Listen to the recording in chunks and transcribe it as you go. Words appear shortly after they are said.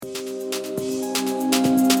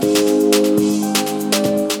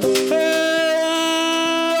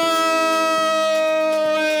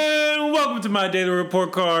Daily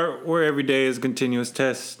Report Card, where every day is a continuous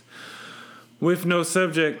test with no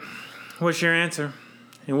subject. What's your answer?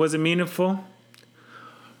 And was it meaningful?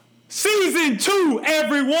 Season 2,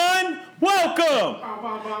 everyone!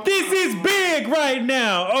 Welcome! This is big right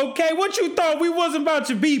now, okay? What you thought we wasn't about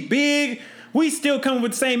to be big? We still come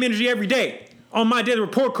with the same energy every day on my Daily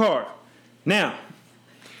Report Card. Now,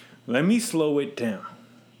 let me slow it down.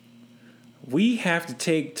 We have to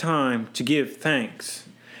take time to give thanks.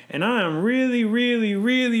 And I am really, really,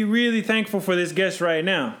 really, really thankful for this guest right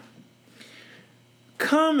now.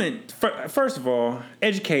 Coming, first of all,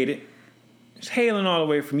 educated. She's hailing all the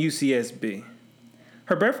way from UCSB.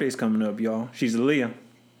 Her birthday's coming up, y'all. She's a Leo.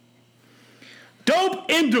 Dope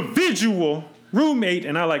individual, roommate,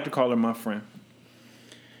 and I like to call her my friend.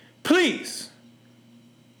 Please,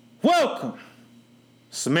 welcome,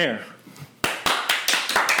 Samara.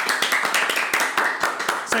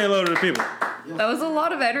 Say hello to the people. That was a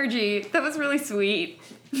lot of energy. That was really sweet.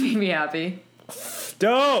 Made me happy.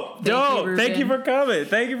 Dope. Thank you for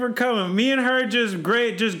coming. Me and her just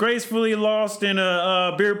gracefully lost in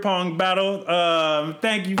a beer pong battle.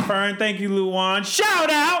 Thank you, Fern. Thank you, Luan. Shout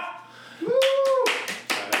out. Woo!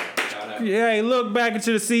 Shout out. Yeah, hey, look back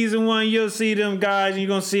into the season 1. You'll see them guys, and you're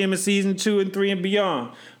gonna see them in season 2 and 3 and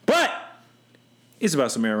beyond. But it's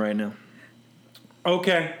about Samara right now.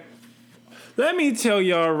 Okay. Let me tell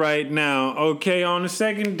y'all right now. Okay, on the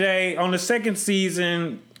second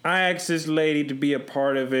season, I asked this lady to be a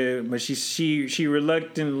part of it, but she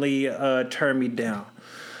reluctantly turned me down.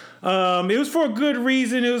 It was for a good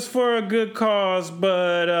reason. It was for a good cause,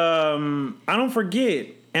 but I don't forget.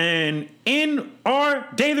 And in our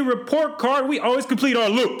Daily Report Card, we always complete our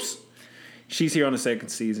loops. She's here on the second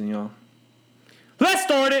season, y'all. Let's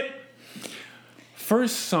start it.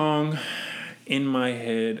 First song in my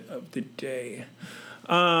head of the day.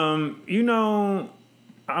 I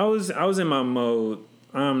was in my mode.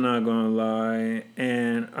 I'm not gonna lie,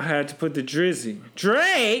 and I had to put the Drizzy.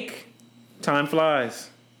 Drake! Time Flies.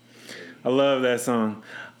 I love that song.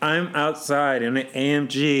 I'm outside in an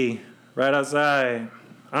AMG, right outside.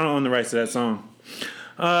 I don't own the rights to that song.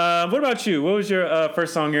 What about you? What was your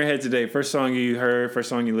first song in your head today? First song you heard, first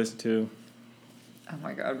song you listened to? Oh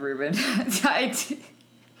my God, Ruben.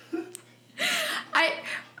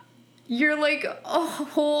 You're like a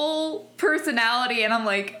whole personality, and I'm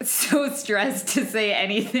like so stressed to say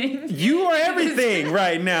anything. You are everything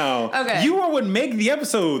right now. Okay. You are what make the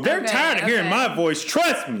episode. They're tired of hearing my voice.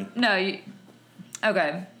 Trust me. No.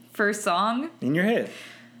 Okay. First song. In your head.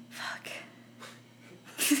 Fuck.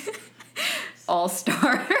 All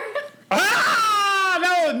Star. No,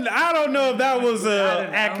 I don't know if that was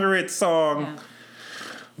an accurate song. Yeah.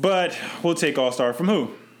 But we'll take All Star from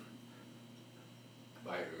who?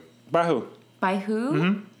 By who? By who?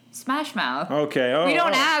 Mm-hmm. Smash Mouth. Okay. We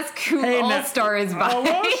don't ask who All-Star is by. Oh,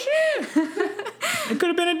 well, shit. It could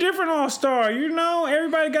have been a different All-Star.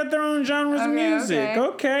 Everybody got their own genres of music.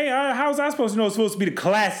 Okay. How's I supposed to know it's supposed to be the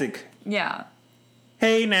classic? Yeah.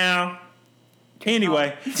 Hey, now.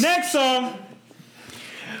 Anyway, next song.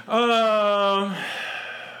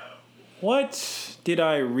 What did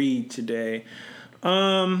I read today?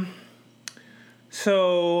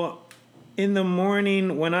 So in the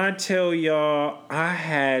morning, when I tell y'all I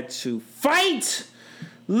had to fight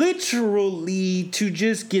literally to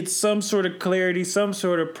just get some sort of clarity, some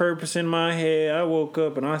sort of purpose in my head, I woke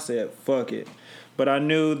up and I said, fuck it. But I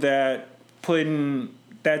knew that putting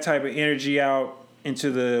that type of energy out into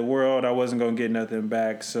the world, I wasn't going to get nothing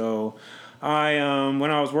back. So I, when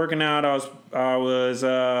I was working out, I was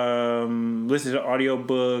listening to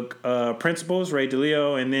audiobook Principles, Ray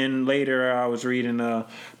Dalio, and then later I was reading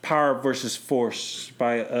Power versus Force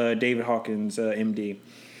by David Hawkins, MD.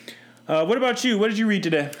 What about you? What did you read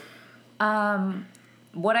today?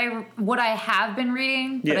 What I have been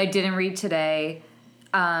reading, but I didn't read today.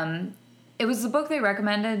 It was the book they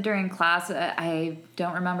recommended during class. I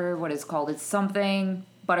don't remember what it's called. It's something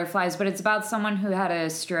butterflies, but it's about someone who had a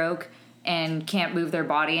stroke and can't move their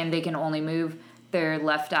body, and they can only move their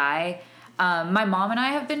left eye. My mom and I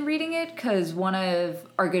have been reading it because one of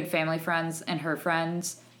our good family friends and her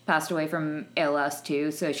friends passed away from ALS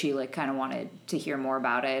too, so she kind of wanted to hear more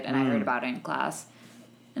about it, and I heard about it in class.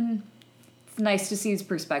 And it's nice to see his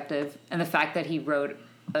perspective, and the fact that he wrote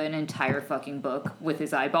an entire fucking book with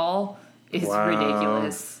his eyeball is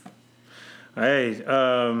ridiculous. Hey,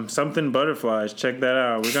 something butterflies. Check that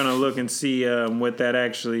out. We're gonna look and see what that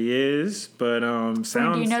actually is. But sounds.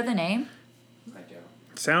 Do you know the name? I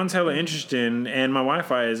don't. Sounds hella interesting. And my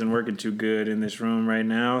Wi-Fi isn't working too good in this room right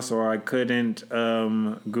now, so I couldn't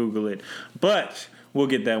Google it. But we'll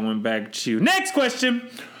get that one back to you. Next question.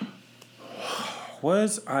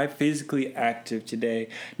 Was I physically active today?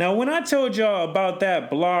 Now, when I told y'all about that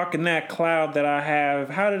block and that cloud that I have,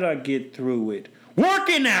 how did I get through it?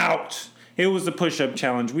 Working out! It was the push-up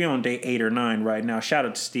challenge. We on day 8 or 9 right now. Shout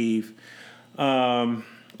out to Steve. Shout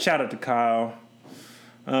out to Kyle.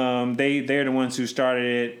 They're the ones who started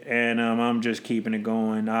it, and I'm just keeping it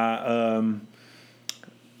going.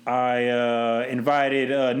 I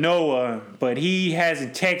invited Noah, but he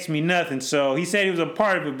hasn't texted me nothing, so he said he was a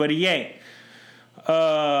part of it, but he ain't.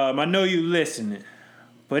 I know you listening.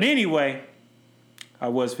 But anyway, I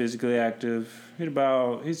was physically active.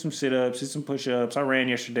 Hit some sit-ups, hit some push-ups. I ran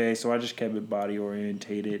yesterday, so I just kept it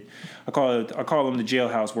body-orientated. I call them the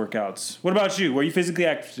jailhouse workouts. What about you? Were you physically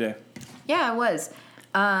active today? Yeah, I was.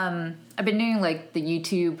 I've been doing like the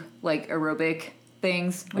YouTube like aerobic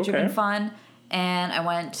things, which have been fun. And I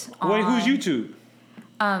went on... Wait, who's YouTube?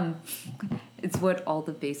 It's what all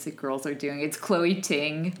the basic girls are doing. It's Chloe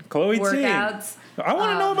Ting. Chloe workouts. Ting. I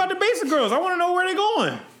want to know about the basic girls. I want to know where they're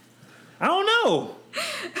going. I don't know.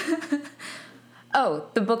 Oh,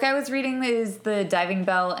 the book I was reading is The Diving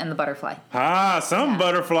Bell and the Butterfly.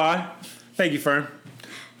 Butterfly. Thank you, Fern.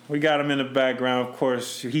 We got him in the background. Of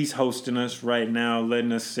course, he's hosting us right now,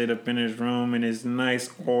 letting us sit up in his room in his nice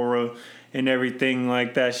aura and everything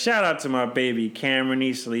like that. Shout out to my baby Cameron.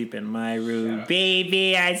 He sleep in my room.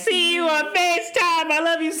 Baby, I see you on FaceTime. I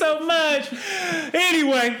love you so much.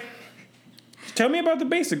 Anyway, tell me about the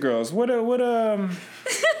basic girls. Let's hear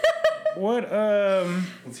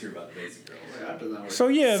about the basic girls.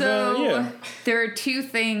 There are 2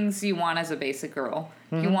 things you want as a basic girl.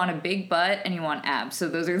 Mm-hmm. You want a big butt and you want abs. So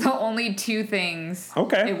those are the only 2 things.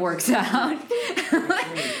 Okay. It works out.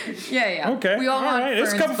 Yeah. Okay. We all want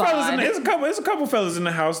There's a couple fellas there's a couple fellas in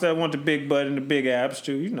the house that want the big butt and the big abs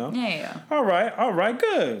too, you know. Yeah. All right,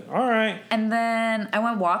 good. All right. And then I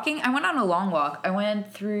went walking. I went on a long walk. I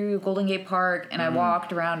went through Golden Gate Park and I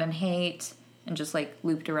walked around in Haight and just like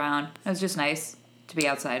looped around. It was just nice to be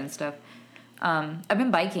outside and stuff. I've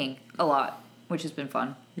been biking a lot, which has been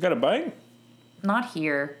fun. You got a bike? Not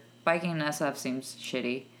here. Biking in SF seems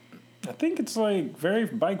shitty. I think it's like very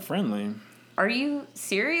bike friendly. Are you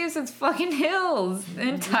serious? It's fucking hills the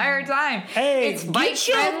entire time. Hey, it's bike get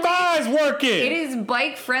your friendly. thighs working. It is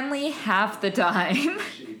bike friendly half the time.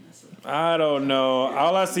 I don't know.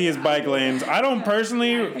 All I see is bike lanes. I don't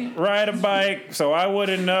personally ride a bike, so I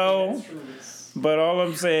wouldn't know. But all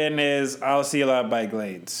I'm saying is I'll see a lot of bike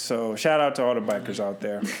lanes. So shout out to all the bikers out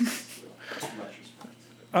there.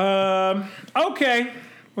 Okay.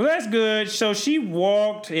 Well, that's good. So she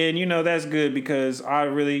walked, and, that's good because I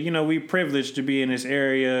really, we privileged to be in this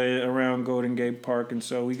area around Golden Gate Park, and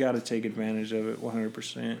so we got to take advantage of it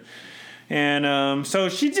 100%. And so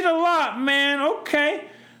she did a lot, man. Okay.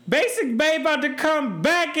 Basic Babe about to come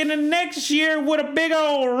back in the next year with a big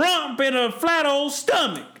old rump and a flat old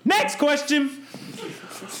stomach. Next question.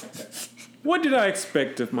 What did I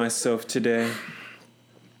expect of myself today?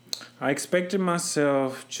 I expected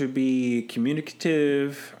myself to be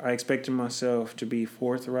communicative. I expected myself to be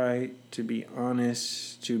forthright, to be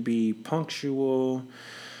honest, to be punctual,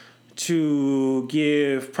 to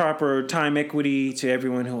give proper time equity to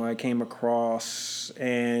everyone who I came across,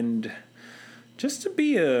 and just to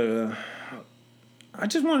be I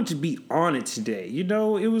just wanted to be on it today.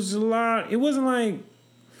 It was a lot. It wasn't like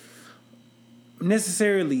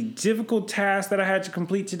necessarily difficult tasks that I had to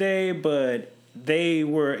complete today, but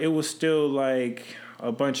it was still like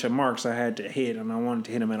a bunch of marks I had to hit, and I wanted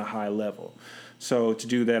to hit them at a high level. So to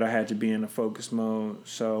do that, I had to be in a focus mode.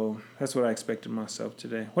 So that's what I expected myself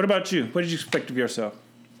today. What about you? What did you expect of yourself?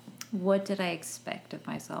 What did I expect of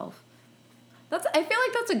myself? I feel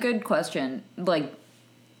like that's a good question, like,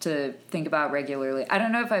 to think about regularly. I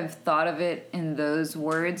don't know if I've thought of it in those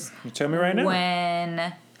words. You tell me right now.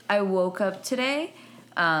 When I woke up today,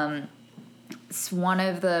 one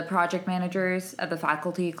of the project managers at the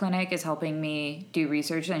faculty clinic is helping me do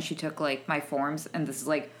research, and she took like my forms, and this is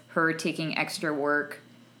like her taking extra work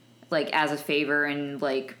like as a favor, and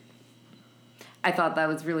like I thought that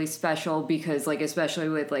was really special because like especially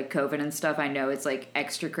with like COVID and stuff, I know it's like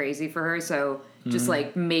extra crazy for her, so just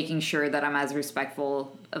like making sure that I'm as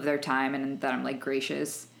respectful of their time and that I'm like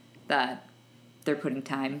gracious that they're putting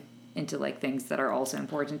time into like things that are also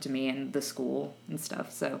important to me and the school and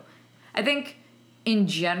stuff. So I think in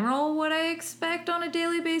general what I expect on a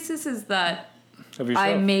daily basis is that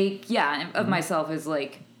I make of myself is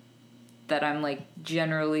like that I'm like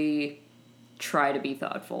generally try to be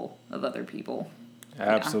thoughtful of other people.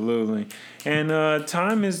 Absolutely. And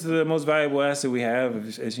time is the most valuable asset we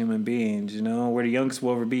have as human beings. We're the youngest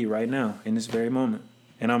we'll ever be right now in this very moment.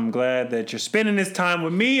 And I'm glad that you're spending this time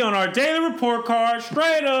with me on our daily report card.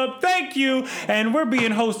 Straight up, thank you. And we're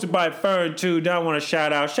being hosted by Fern, too. I want to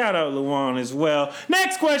shout out Luan as well.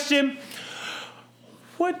 Next question.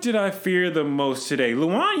 What did I fear the most today?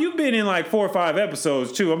 Luan, you've been in like 4 or 5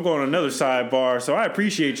 episodes, too. I'm going on another sidebar, so I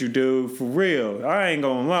appreciate you, dude. For real. I ain't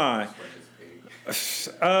gonna lie.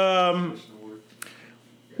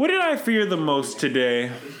 What did I fear the most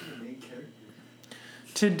today?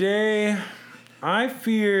 Today, I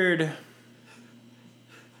feared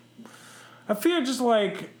just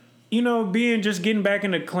like, getting back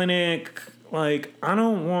in the clinic. Like, I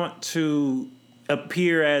don't want to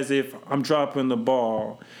appear as if I'm dropping the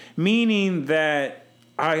ball, meaning that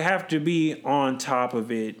I have to be on top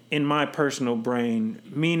of it in my personal brain,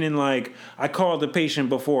 meaning like I called the patient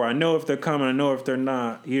before. I know if they're coming, I know if they're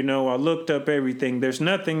not. I looked up everything. There's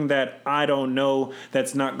nothing that I don't know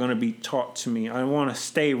that's not going to be taught to me. I want to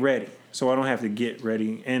stay ready so I don't have to get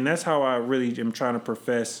ready. And that's how I really am trying to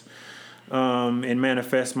profess and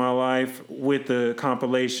manifest my life, with the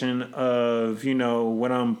compilation of,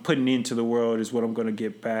 what I'm putting into the world is what I'm going to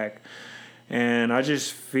get back. And I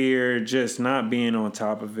just fear just not being on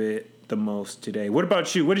top of it the most today. What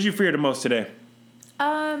about you? What did you fear the most today?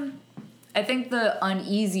 I think the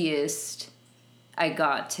uneasiest I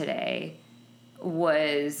got today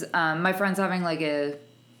was my friend's having like a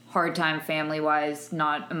hard time family-wise,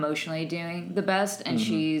 not emotionally doing the best, and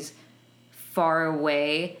she's far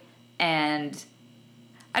away. And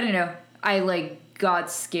I don't know, I like got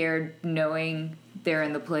scared knowing they're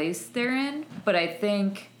in the place they're in, but I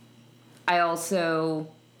think I also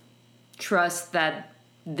trust that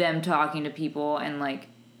them talking to people and like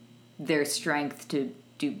their strength to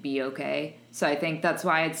be okay. So I think that's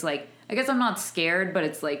why it's like, I guess I'm not scared, but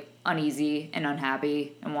it's like uneasy and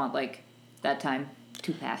unhappy and want like that time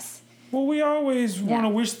to pass. Well, we always want to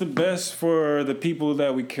wish the best for the people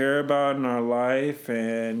that we care about in our life.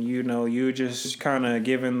 And, you just kind of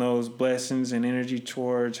giving those blessings and energy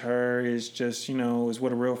towards her is just, is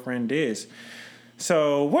what a real friend is.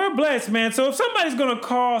 So we're blessed, man. So if somebody's going to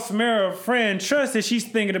call Samara a friend, trust that she's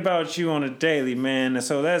thinking about you on a daily, man.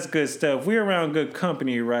 So that's good stuff. We're around good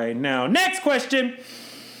company right now. Next question.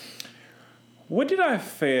 What did I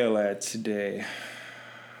fail at today?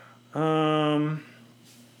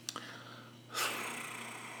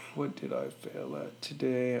 What did I fail at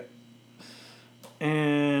today?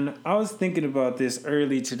 And I was thinking about this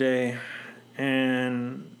early today,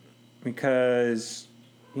 and because,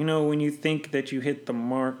 when you think that you hit the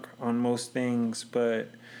mark on most things, but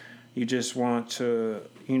you just want to,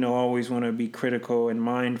 always want to be critical and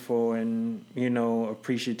mindful and,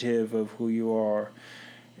 appreciative of who you are.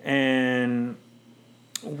 And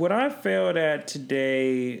what I failed at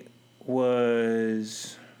today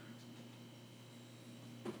was...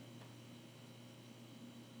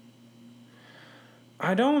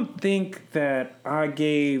 I don't think that I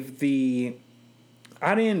didn't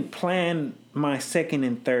plan my second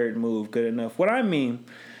and third move good enough. What I mean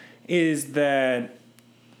is that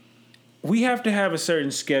we have to have a certain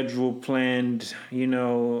schedule planned,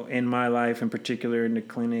 in my life, in particular in the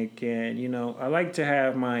clinic. And, I like to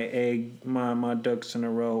have my ducks in a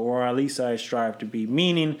row, or at least I strive to be,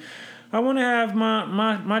 meaning I want to have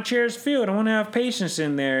my chairs filled. I want to have patients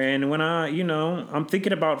in there. And when I'm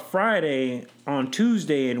thinking about Friday on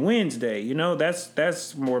Tuesday and Wednesday,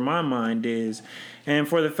 that's where my mind is. And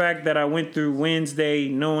for the fact that I went through Wednesday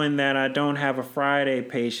knowing that I don't have a Friday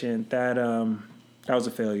patient, that was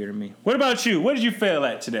a failure to me. What about you? What did you fail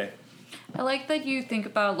at today? I like that you think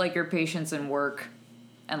about like your patients and work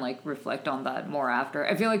and like reflect on that more after.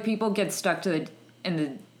 I feel like people get stuck in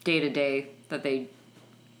the day-to-day that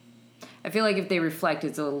I feel like if they reflect,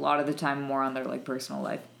 it's a lot of the time more on their like personal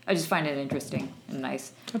life. I just find it interesting and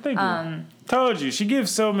nice. Thank you. Told you, she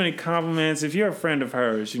gives so many compliments. If you're a friend of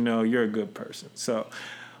hers, you're a good person. So,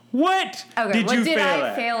 what did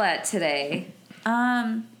I fail at today?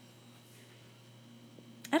 I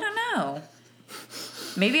don't know.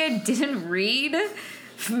 Maybe I didn't read.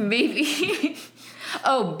 Maybe.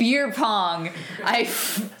 Oh, beer pong. I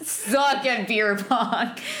suck at beer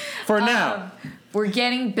pong. For now. We're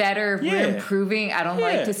getting better. Yeah. We're improving. I don't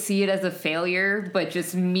like to see it as a failure, but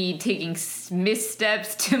just me taking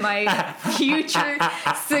missteps to my future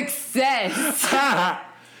success.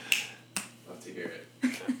 Love to hear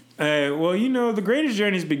it. Hey, well, the greatest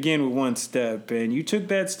journeys begin with one step, and you took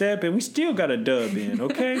that step, and we still got a dub in,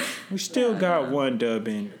 okay? We still got one dub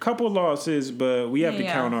in. A couple losses, but we have to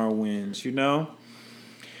count our wins,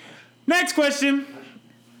 Next question.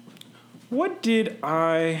 What did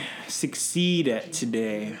I succeed at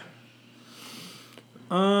today?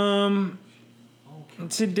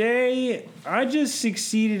 Today, I just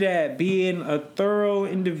succeeded at being a thorough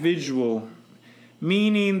individual,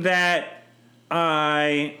 meaning that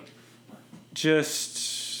I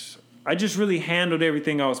just really handled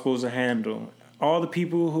everything I was supposed to handle. All the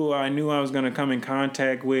people who I knew I was going to come in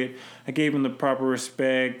contact with, I gave them the proper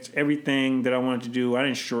respect. Everything that I wanted to do, I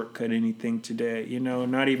didn't shortcut anything today,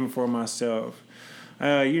 not even for myself.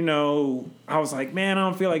 I was like, man, I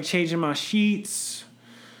don't feel like changing my sheets.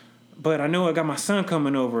 But I know I got my son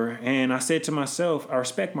coming over, and I said to myself, I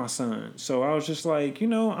respect my son. So I was just like, I'm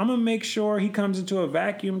going to make sure he comes into a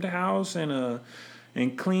vacuumed house and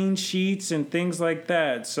clean sheets and things like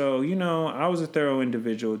that. So, I was a thorough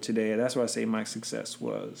individual today. That's what I say my success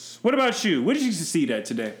was. What about you? What did you succeed at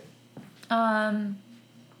today? I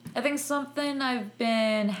think something I've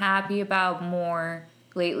been happy about more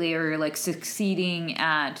lately, or like succeeding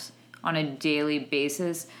at on a daily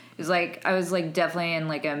basis, is like I was like definitely in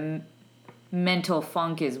like a mental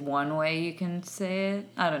funk is one way you can say it.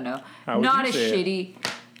 I don't know. How would Not you a say shitty.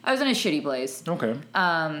 it? I was in a shitty place. Okay.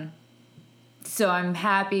 So I'm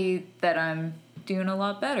happy that I'm doing a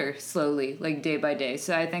lot better slowly, like day by day.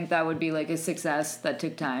 So I think that would be like a success that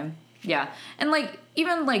took time. Yeah. And like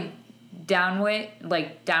even like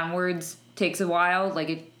downwards takes a while.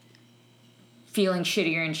 Like feeling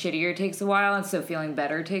shittier and shittier takes a while, and so feeling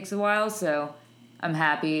better takes a while. So I'm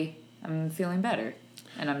happy I'm feeling better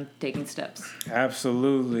and I'm taking steps.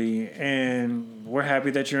 Absolutely. And we're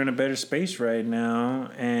happy that you're in a better space right now.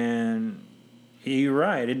 And you're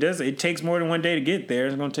right. It takes more than one day to get there.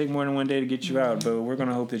 It's going to take more than one day to get you out. But we're going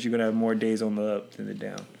to hope that you're going to have more days on the up than the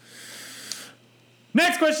down.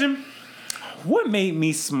 Next question. What made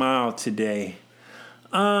me smile today?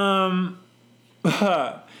 I'm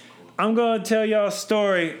going to tell y'all a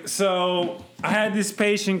story. So I had this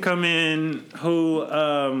patient come in who,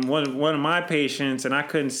 one of my patients, and I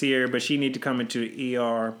couldn't see her, but she needed to come into the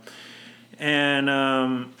ER.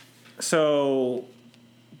 And so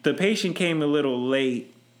the patient came a little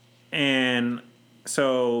late, and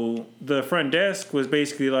so the front desk was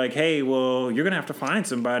basically like, hey, well, you're going to have to find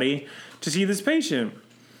somebody to see this patient.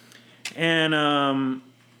 And I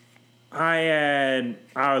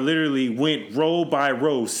literally went row by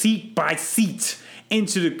row, seat by seat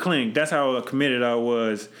into the clinic. That's how committed I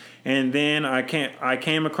was. And then I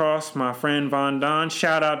came across my friend Von Don.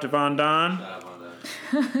 Shout out to Von Don. Shout out Von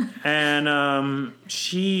Don. And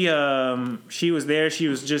she was there. She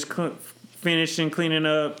was just finishing cleaning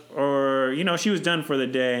up, or she was done for the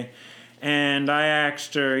day. And I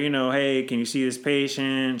asked her, hey, can you see this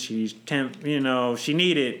patient? She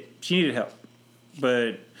needed help,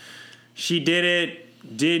 but she did it.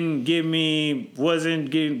 Didn't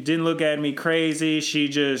look at me crazy. She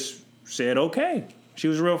just said okay. She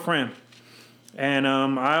was a real friend. And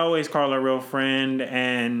I always call her a real friend.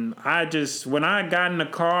 And when I got in the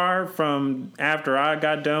car from after I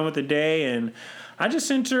got done with the day, and I just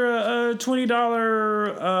sent her a $20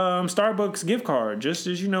 Starbucks gift card, just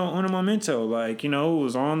as, on a memento. Like, it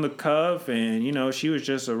was on the cuff, and, she was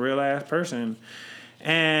just a real ass person.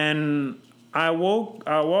 And I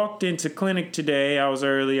walked into clinic today. I was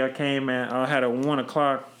early. I had a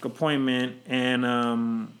 1:00 appointment, and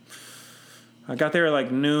I got there at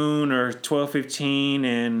like noon or 12:15,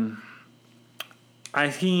 and I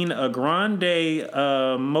seen a grande it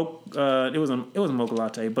was a mocha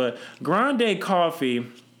latte, but grande coffee.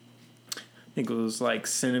 I think it was like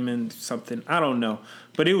cinnamon something. I don't know,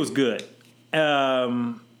 but it was good.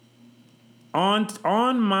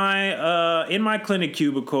 On my in my clinic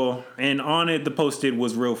cubicle, and on it the post-it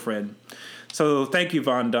was real friend. So thank you,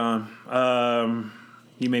 Von Don.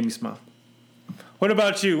 You made me smile. What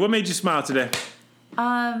about you? What made you smile today?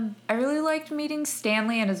 I really liked meeting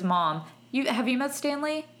Stanley and his mom. Have you met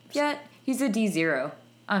Stanley yet? He's a D0.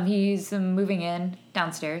 He's moving in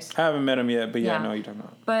downstairs. I haven't met him yet, but yeah, I know what you're talking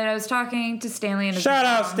about. But I was talking to Stanley and his Shout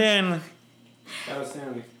mom. out Stanley. Shout out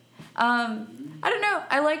Stanley. I don't know.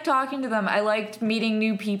 I like talking to them. I liked meeting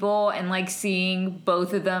new people and like seeing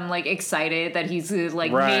both of them like excited that he's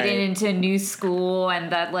like made it into a new school,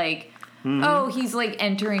 and that like he's like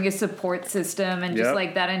entering a support system, and just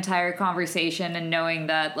like that entire conversation, and knowing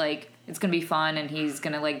that like it's gonna be fun and he's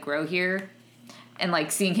gonna like grow here, and like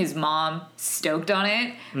seeing his mom stoked on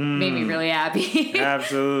it made me really happy.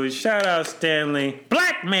 Absolutely. Shout out Stanley.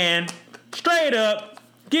 Black man, straight up.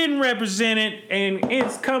 Getting represented, and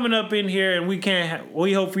it's coming up in here, and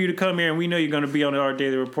we hope for you to come here, and we know you're going to be on our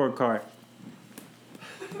daily report card.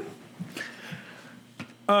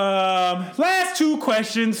 Last two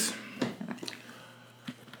questions.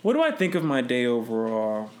 What do I think of my day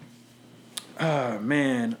overall?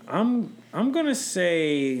 Man, I'm gonna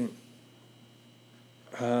say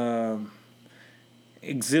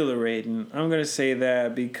exhilarating. I'm going to say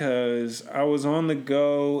that because I was on the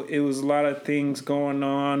go. It was a lot of things going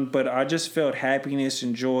on, but I just felt happiness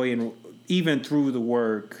and joy, and even through the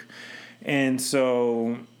work. And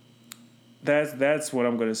so that's what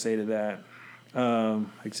I'm going to say to that.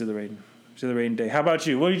 Exhilarating day. How about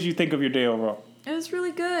you? What did you think of your day overall? It was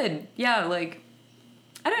really good. Yeah,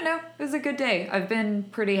 I don't know. It was a good day. I've been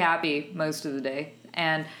pretty happy most of the day.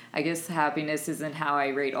 And I guess happiness isn't how I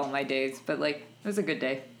rate all my days, but it was a good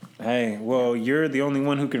day. Hey, well, you're the only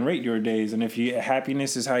one who can rate your days, and if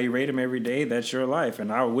happiness is how you rate them every day, that's your life.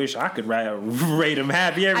 And I wish I could rate them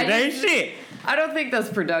happy every day. Shit. I don't think that's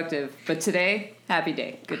productive, but today, happy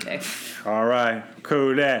day, good day. All right,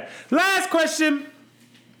 cool. That last question.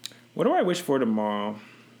 What do I wish for tomorrow?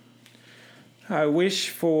 I wish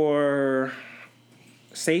for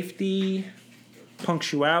safety,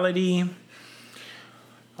 punctuality,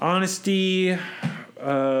 honesty,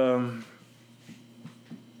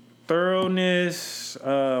 thoroughness,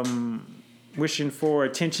 wishing for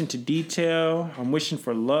attention to detail. I'm wishing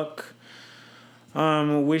for luck.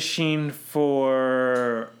 I'm wishing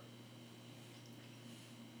for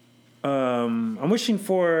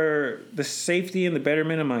the safety and the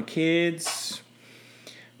betterment of my kids.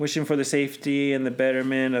 Wishing for the safety and the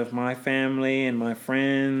betterment of my family and my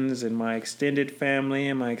friends and my extended family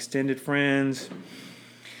and my extended friends.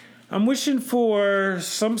 I'm wishing for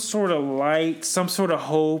some sort of light, some sort of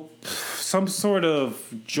hope, some sort of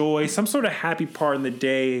joy, some sort of happy part in the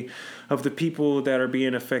day of the people that are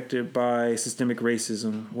being affected by systemic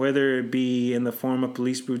racism, whether it be in the form of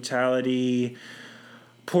police brutality,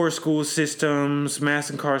 poor school systems, mass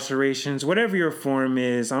incarcerations, whatever your form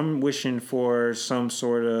is. I'm wishing for some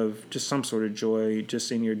sort of joy just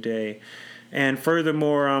in your day. And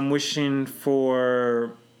furthermore, I'm wishing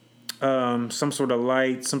for some sort of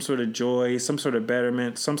light, some sort of joy, some sort of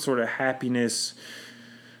betterment, some sort of happiness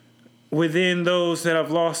within those that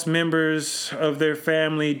have lost members of their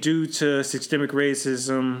family due to systemic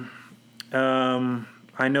racism.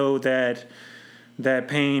 I know that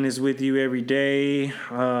pain is with you every day.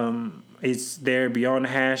 It's there beyond a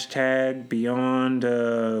hashtag, beyond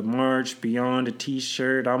a march, beyond a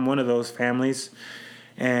t-shirt. I'm one of those families,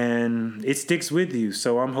 and it sticks with you.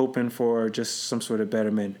 So I'm hoping for just some sort of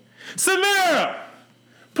betterment. Samara,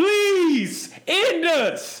 please end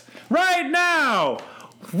us right now.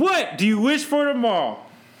 What do you wish for tomorrow?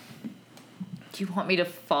 Do you want me to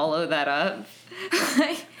follow that up?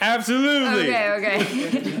 Absolutely. Okay.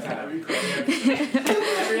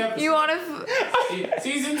 You want to...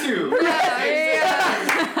 Season 2.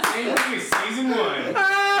 Yeah. Same thing as Season 1.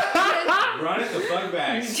 Run it the fuck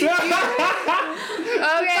back.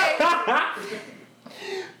 Okay.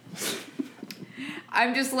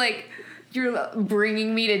 I'm just you're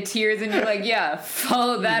bringing me to tears, and you're yeah,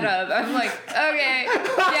 follow that up. I'm okay,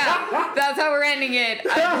 yeah, that's how we're ending it.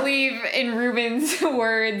 I believe in Ruben's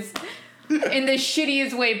words in the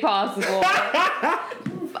shittiest way possible.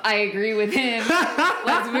 I agree with him.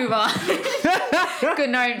 Let's move on. Good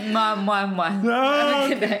night, Mom. Have a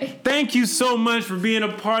good night. Thank you so much for being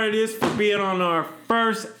a part of this, for being on our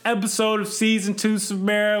first episode of Season 2,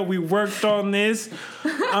 Samara. We worked on this.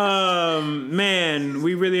 Man,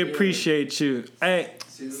 we really appreciate you. Hey,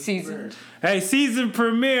 season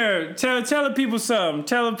premiere. Tell the people something.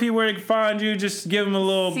 Tell the people where they can find you. Just give them a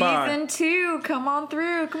little bye. Season 2, come on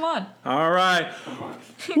through. Come on. All right.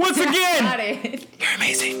 Once again, Got it. You're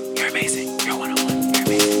amazing. You're 101. You're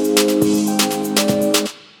amazing.